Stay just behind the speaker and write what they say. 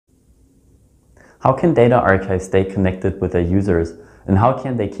How can data archives stay connected with their users, and how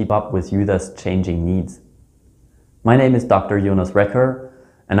can they keep up with users' changing needs? My name is Dr. Jonas Recker,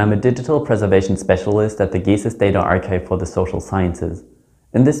 and I'm a digital preservation specialist at the GESIS Data Archive for the Social Sciences.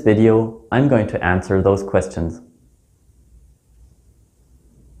 In this video, I'm going to answer those questions.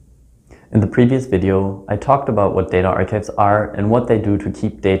 In the previous video, I talked about what data archives are and what they do to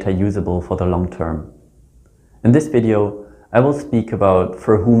keep data usable for the long term. In this video, I will speak about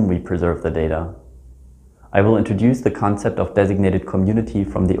for whom we preserve the data. I will introduce the concept of designated community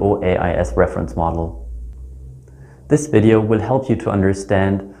from the OAIS reference model. This video will help you to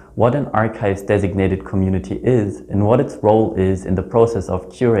understand what an archive's designated community is and what its role is in the process of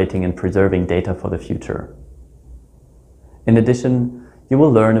curating and preserving data for the future. In addition, you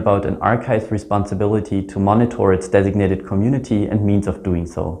will learn about an archive's responsibility to monitor its designated community and means of doing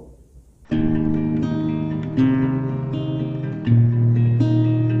so.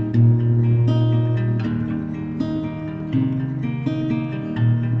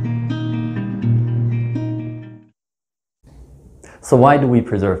 So why do we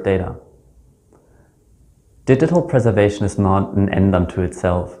preserve data? Digital preservation is not an end unto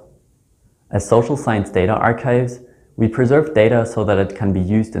itself. As social science data archives, we preserve data so that it can be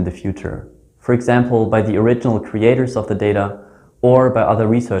used in the future. For example, by the original creators of the data or by other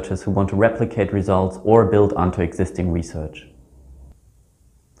researchers who want to replicate results or build onto existing research.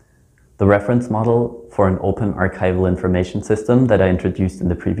 The reference model for an open archival information system that I introduced in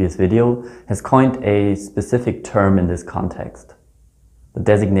the previous video has coined a specific term in this context: the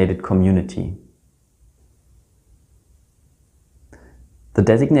designated community. The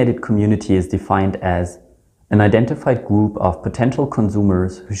designated community is defined as an identified group of potential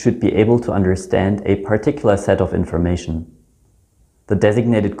consumers who should be able to understand a particular set of information. The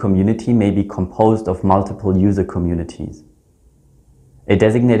designated community may be composed of multiple user communities. A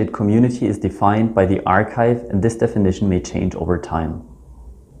designated community is defined by the archive, and this definition may change over time.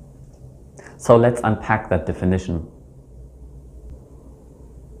 So let's unpack that definition.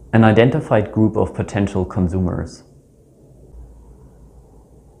 An identified group of potential consumers.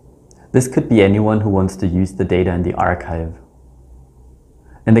 This could be anyone who wants to use the data in the archive.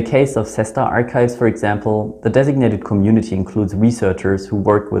 In the case of CESSDA archives, for example, the designated community includes researchers who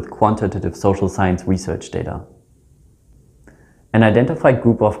work with quantitative social science research data. An identified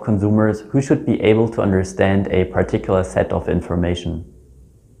group of consumers who should be able to understand a particular set of information.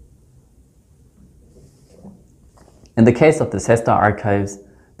 In the case of the CESSDA archives,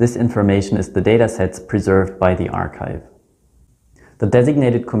 this information is the datasets preserved by the archive. The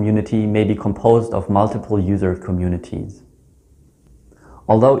designated community may be composed of multiple user communities.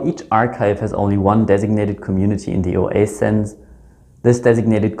 Although each archive has only one designated community in the OA sense, this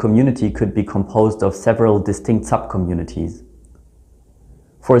designated community could be composed of several distinct subcommunities.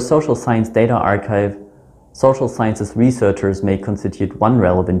 For a social science data archive, social sciences researchers may constitute one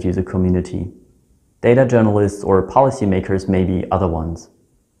relevant user community. Data journalists or policymakers may be other ones.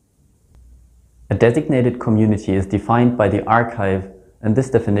 A designated community is defined by the archive, and this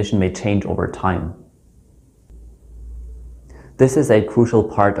definition may change over time. This is a crucial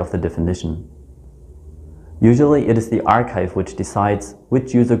part of the definition. Usually it is the archive which decides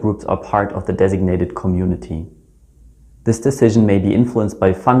which user groups are part of the designated community. This decision may be influenced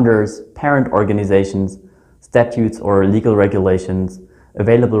by funders, parent organizations, statutes or legal regulations,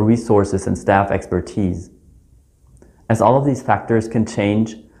 available resources and staff expertise. As all of these factors can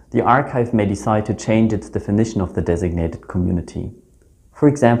change, the archive may decide to change its definition of the designated community, for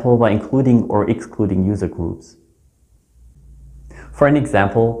example, by including or excluding user groups. For an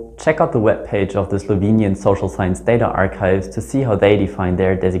example, check out the webpage of the Slovenian Social Science Data Archives to see how they define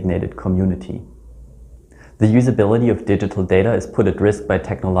their designated community. The usability of digital data is put at risk by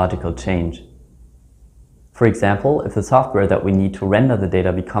technological change. For example, if the software that we need to render the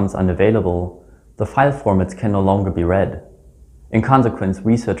data becomes unavailable, the file formats can no longer be read. In consequence,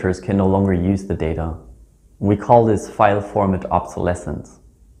 researchers can no longer use the data. We call this file format obsolescence.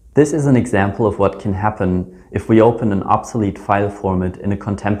 This is an example of what can happen if we open an obsolete file format in a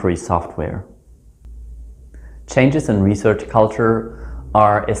contemporary software. Changes in research culture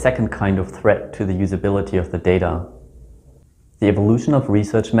are a second kind of threat to the usability of the data. The evolution of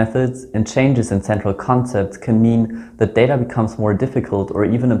research methods and changes in central concepts can mean that data becomes more difficult or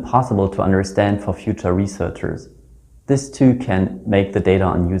even impossible to understand for future researchers. This too can make the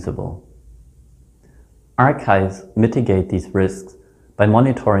data unusable. Archives mitigate these risks by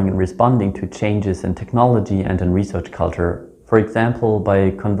monitoring and responding to changes in technology and in research culture, for example, by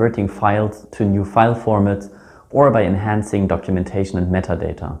converting files to new file formats or by enhancing documentation and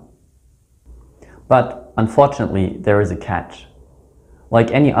metadata. But unfortunately, there is a catch.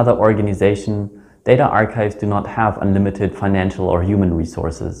 Like any other organization, Data archives do not have unlimited financial or human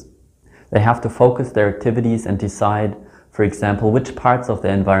resources. They have to focus their activities and decide, for example, which parts of the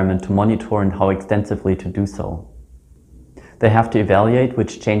environment to monitor and how extensively to do so. They have to evaluate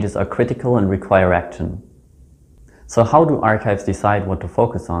which changes are critical and require action. So how do archives decide what to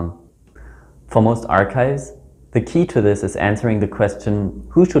focus on? For most archives, the key to this is answering the question,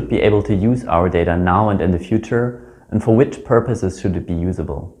 who should be able to use our data now and in the future, and for which purposes should it be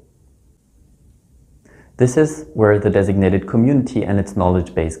usable? This is where the designated community and its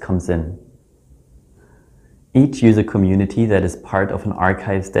knowledge base comes in. Each user community that is part of an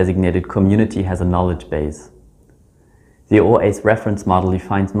archive's designated community has a knowledge base. The OA's reference model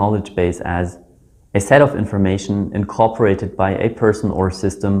defines knowledge base as a set of information incorporated by a person or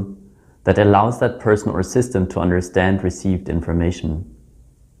system that allows that person or system to understand received information.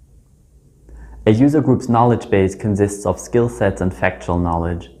 A user group's knowledge base consists of skill sets and factual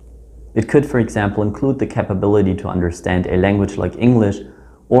knowledge. It could, for example, include the capability to understand a language like English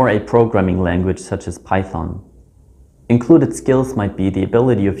or a programming language such as Python. Included skills might be the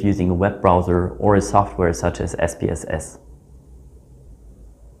ability of using a web browser or a software such as SPSS.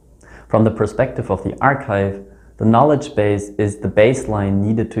 From the perspective of the archive, the knowledge base is the baseline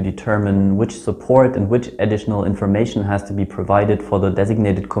needed to determine which support and which additional information has to be provided for the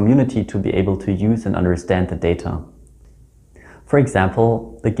designated community to be able to use and understand the data. For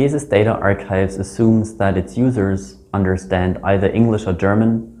example, the GESIS data archives assumes that its users understand either English or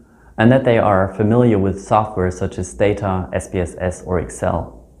German, and that they are familiar with software such as Stata, SPSS, or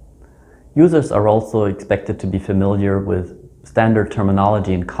Excel. Users are also expected to be familiar with standard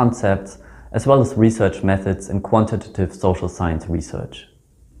terminology and concepts, as well as research methods in quantitative social science research.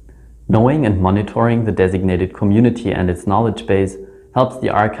 Knowing and monitoring the designated community and its knowledge base helps the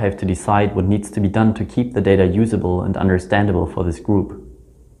archive to decide what needs to be done to keep the data usable and understandable for this group.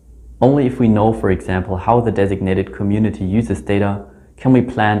 Only if we know, for example, how the designated community uses data, can we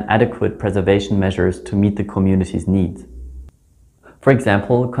plan adequate preservation measures to meet the community's needs. For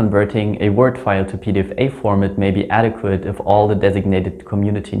example, converting a Word file to PDF-A format may be adequate if all the designated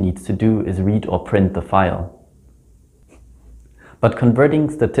community needs to do is read or print the file. But converting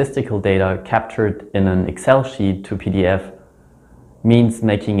statistical data captured in an Excel sheet to PDF means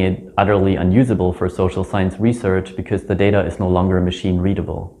making it utterly unusable for social science research because the data is no longer machine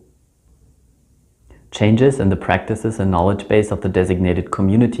readable. Changes in the practices and knowledge base of the designated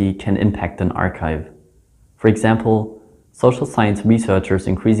community can impact an archive. For example, social science researchers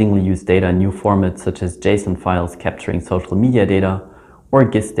increasingly use data in new formats such as JSON files capturing social media data or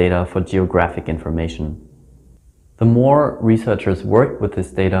GIS data for geographic information. The more researchers work with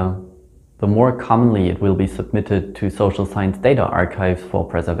this data, the more commonly it will be submitted to social science data archives for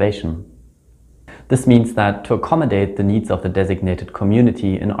preservation. This means that to accommodate the needs of the designated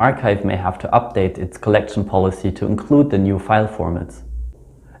community, an archive may have to update its collection policy to include the new file formats.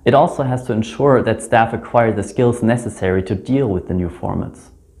 It also has to ensure that staff acquire the skills necessary to deal with the new formats.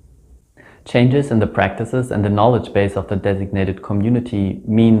 Changes in the practices and the knowledge base of the designated community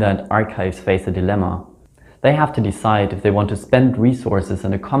mean that archives face a dilemma. They have to decide if they want to spend resources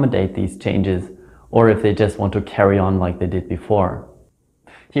and accommodate these changes, or if they just want to carry on like they did before.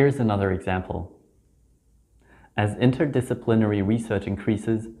 Here's another example. As interdisciplinary research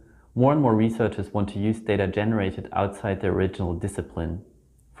increases, more and more researchers want to use data generated outside their original discipline.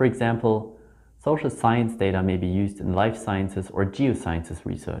 For example, social science data may be used in life sciences or geosciences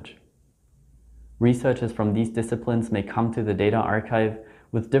research. Researchers from these disciplines may come to the data archive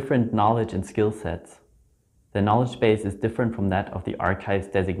with different knowledge and skill sets. The knowledge base is different from that of the archive's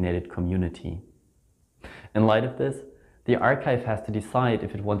designated community. In light of this, the archive has to decide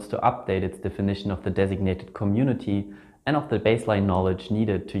if it wants to update its definition of the designated community and of the baseline knowledge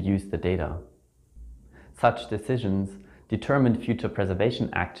needed to use the data. Such decisions determine future preservation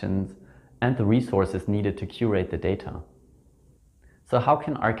actions and the resources needed to curate the data. So how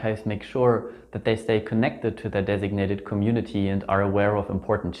can archives make sure that they stay connected to their designated community and are aware of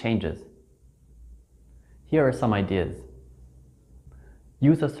important changes? Here are some ideas.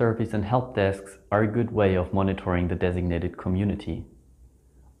 User surveys and help desks are a good way of monitoring the designated community.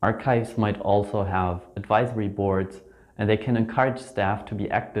 Archives might also have advisory boards, and they can encourage staff to be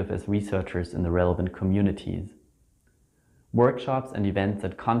active as researchers in the relevant communities. Workshops and events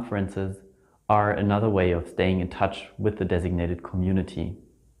at conferences are another way of staying in touch with the designated community.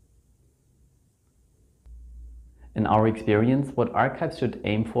 In our experience, what archives should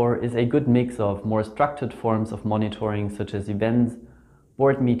aim for is a good mix of more structured forms of monitoring such as events,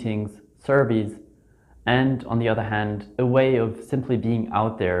 board meetings, surveys, and on the other hand, a way of simply being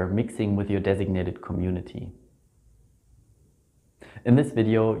out there mixing with your designated community. In this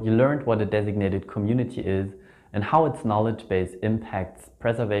video, you learned what a designated community is and how its knowledge base impacts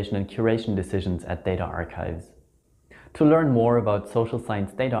preservation and curation decisions at data archives. To learn more about social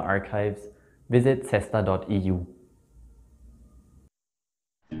science data archives, visit CESSDA.eu.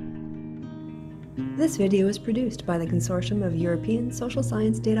 This video is produced by the Consortium of European Social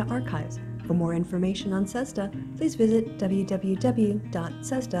Science Data Archives. For more information on CESSDA, please visit www.cessda.eu.